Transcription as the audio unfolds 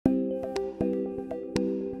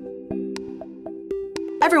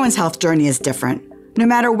Everyone's health journey is different. No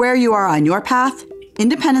matter where you are on your path,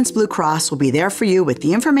 Independence Blue Cross will be there for you with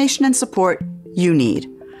the information and support you need.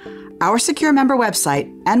 Our secure member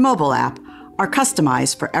website and mobile app are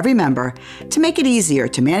customized for every member to make it easier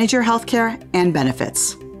to manage your healthcare and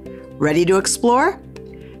benefits. Ready to explore?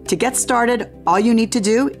 To get started, all you need to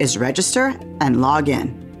do is register and log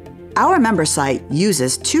in. Our member site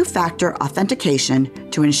uses two-factor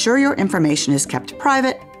authentication to ensure your information is kept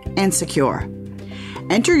private and secure.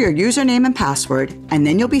 Enter your username and password, and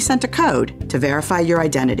then you'll be sent a code to verify your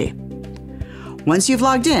identity. Once you've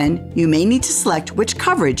logged in, you may need to select which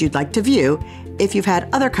coverage you'd like to view if you've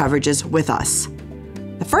had other coverages with us.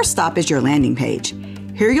 The first stop is your landing page.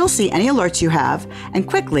 Here you'll see any alerts you have and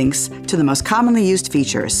quick links to the most commonly used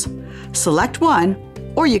features. Select one,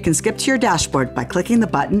 or you can skip to your dashboard by clicking the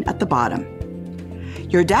button at the bottom.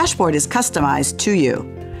 Your dashboard is customized to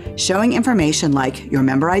you, showing information like your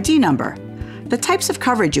member ID number, the types of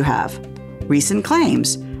coverage you have, recent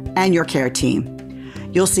claims, and your care team.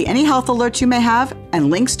 You'll see any health alerts you may have and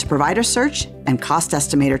links to provider search and cost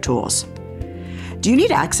estimator tools. Do you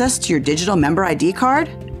need access to your digital member ID card?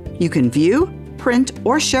 You can view, print,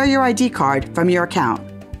 or share your ID card from your account,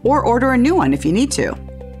 or order a new one if you need to.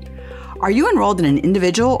 Are you enrolled in an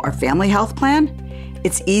individual or family health plan?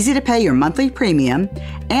 It's easy to pay your monthly premium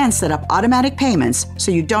and set up automatic payments so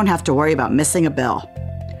you don't have to worry about missing a bill.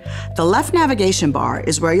 The left navigation bar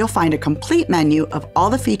is where you'll find a complete menu of all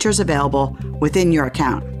the features available within your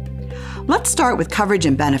account. Let's start with coverage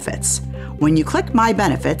and benefits. When you click My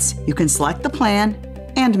Benefits, you can select the plan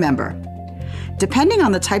and member. Depending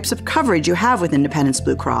on the types of coverage you have with Independence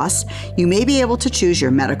Blue Cross, you may be able to choose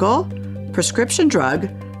your medical, prescription drug,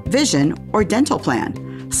 vision, or dental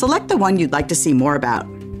plan. Select the one you'd like to see more about.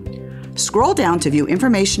 Scroll down to view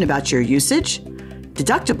information about your usage,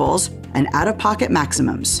 deductibles, and out-of-pocket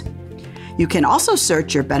maximums. You can also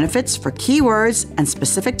search your benefits for keywords and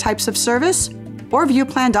specific types of service, or view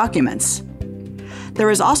plan documents. There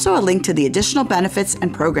is also a link to the additional benefits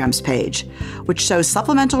and programs page, which shows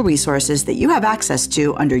supplemental resources that you have access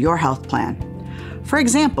to under your health plan. For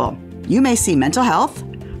example, you may see mental health,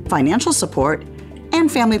 financial support,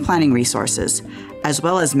 and family planning resources, as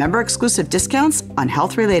well as member-exclusive discounts on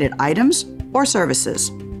health-related items or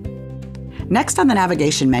services. Next on the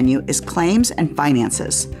navigation menu is Claims and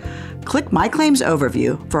Finances. Click My Claims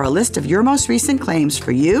Overview for a list of your most recent claims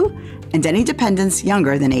for you and any dependents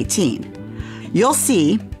younger than 18. You'll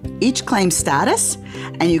see each claim status,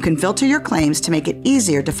 and you can filter your claims to make it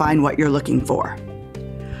easier to find what you're looking for.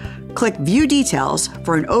 Click View Details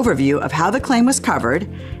for an overview of how the claim was covered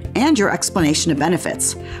and your explanation of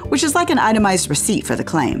benefits, which is like an itemized receipt for the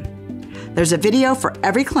claim. There's a video for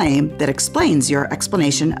every claim that explains your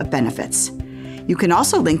explanation of benefits. You can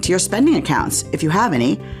also link to your spending accounts, if you have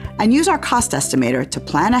any, and use our cost estimator to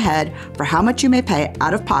plan ahead for how much you may pay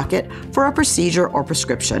out of pocket for a procedure or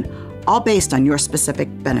prescription, all based on your specific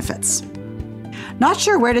benefits. Not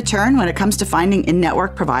sure where to turn when it comes to finding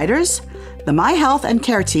in-network providers? The My Health and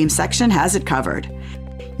Care Team section has it covered.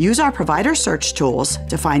 Use our provider search tools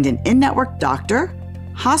to find an in-network doctor,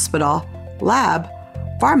 hospital, lab,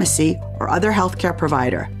 pharmacy, or other healthcare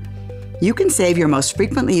provider. You can save your most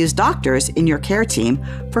frequently used doctors in your care team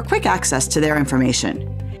for quick access to their information.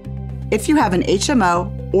 If you have an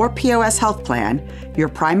HMO or POS health plan, your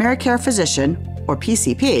primary care physician, or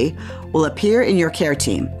PCP, will appear in your care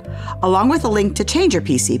team, along with a link to change your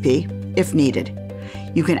PCP if needed.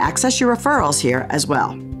 You can access your referrals here as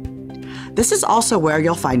well. This is also where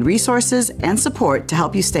you'll find resources and support to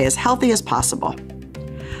help you stay as healthy as possible.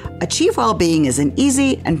 Achieve Wellbeing is an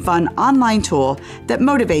easy and fun online tool that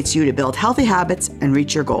motivates you to build healthy habits and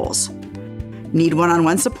reach your goals. Need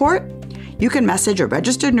one-on-one support? You can message a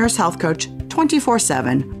registered nurse health coach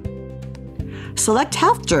 24/7. Select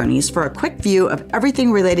Health Journeys for a quick view of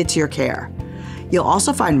everything related to your care. You'll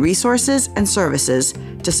also find resources and services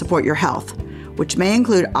to support your health, which may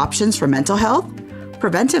include options for mental health,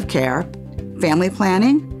 preventive care, family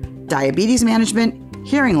planning, diabetes management,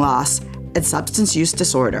 hearing loss, and substance use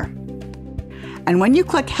disorder. And when you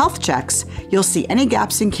click Health Checks, you'll see any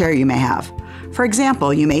gaps in care you may have. For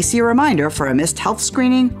example, you may see a reminder for a missed health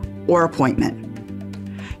screening or appointment.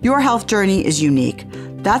 Your health journey is unique.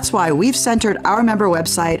 That's why we've centered our member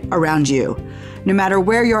website around you. No matter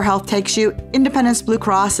where your health takes you, Independence Blue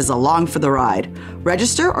Cross is along for the ride.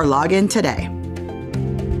 Register or log in today.